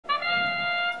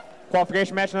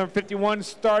Qualification match number 51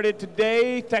 started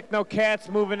today. Techno Cats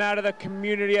moving out of the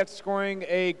community after scoring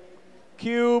a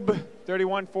cube,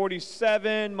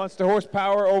 31-47. Munster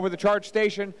Horsepower over the charge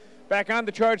station. Back on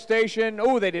the charge station.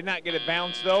 Oh, they did not get it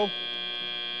bounced though.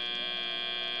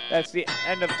 That's the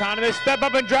end of autonomous. Step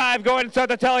up and drive. Go ahead and start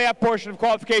the tele-up portion of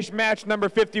qualification match number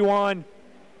 51.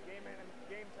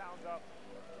 Game sounds up.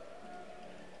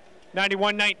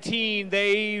 91-19.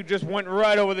 They just went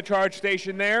right over the charge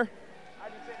station there.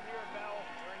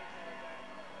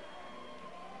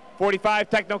 45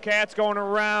 Techno Cats going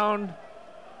around.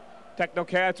 Techno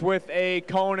Cats with a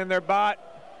cone in their bot.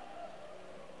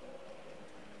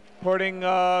 Putting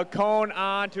a cone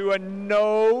onto a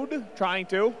node, trying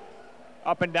to.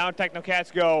 Up and down, Techno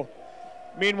Cats go.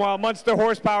 Meanwhile, Munster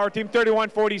Horsepower, team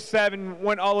 31-47,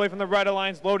 went all the way from the Red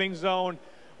Alliance loading zone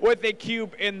with a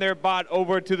cube in their bot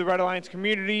over to the Red Alliance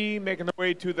community, making their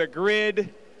way to the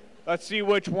grid. Let's see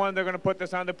which one they're going to put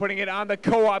this on. They're putting it on the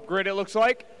co-op grid, it looks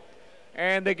like.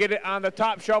 And they get it on the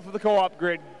top shelf of the co-op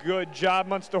grid. Good job,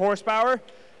 Munster Horsepower.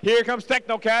 Here comes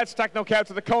Techno Cats. Techno Cats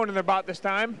with a cone in their bot this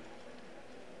time.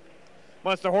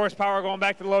 Munster Horsepower going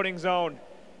back to the loading zone.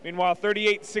 Meanwhile,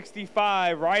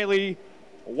 38-65, Riley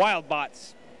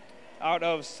Wildbots out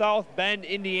of South Bend,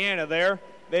 Indiana there.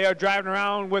 They are driving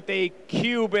around with a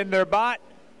cube in their bot.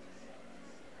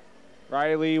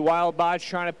 Riley Wildbots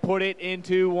trying to put it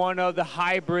into one of the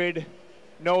hybrid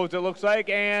nodes, it looks like,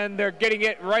 and they're getting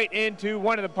it right into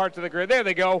one of the parts of the grid. There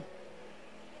they go.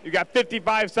 You got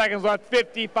 55 seconds left,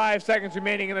 55 seconds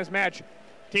remaining in this match.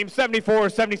 Team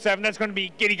 74-77, that's going to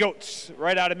be Giddy Goats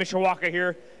right out of Mishawaka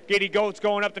here. Giddy Goats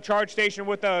going up the charge station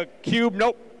with a cube.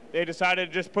 Nope, they decided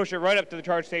to just push it right up to the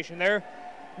charge station there.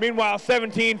 Meanwhile,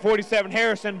 17-47,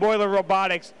 Harrison, Boiler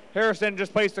Robotics. Harrison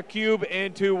just placed a cube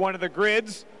into one of the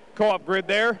grids, co-op grid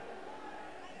there.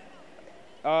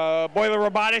 Boiler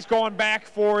Robotics going back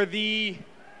for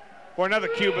another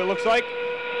cube, it looks like.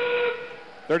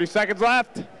 30 seconds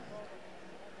left.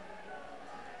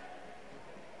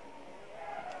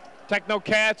 Techno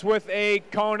Cats with a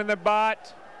cone in the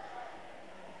bot.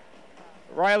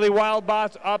 Riley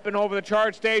Wildbots up and over the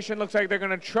charge station. Looks like they're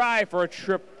going to try for a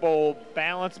triple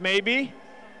balance, maybe.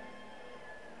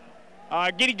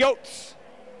 Giddy Goats.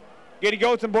 Giddy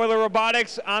Goats and Boiler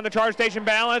Robotics on the charge station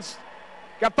balance.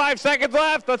 Got 5 seconds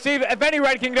left. Let's see if any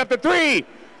red can get up to 3,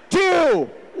 2,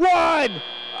 1.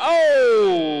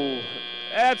 Oh,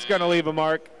 that's going to leave a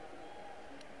mark.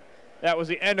 That was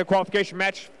the end of qualification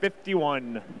match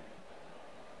 51.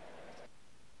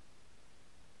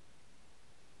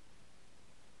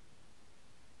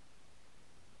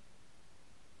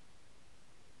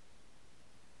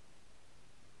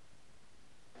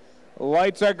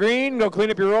 Lights are green. Go clean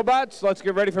up your robots. Let's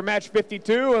get ready for match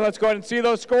 52, and let's go ahead and see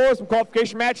those scores from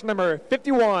qualification match number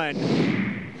 51.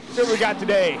 See what we got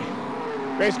today.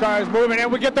 Race cars moving,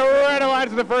 and we get the Red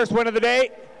Alliance with the first win of the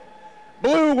day.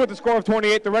 Blue with a score of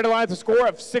 28. The Red Alliance a score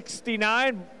of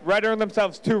 69. Red earned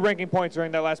themselves 2 ranking points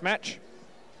during that last match.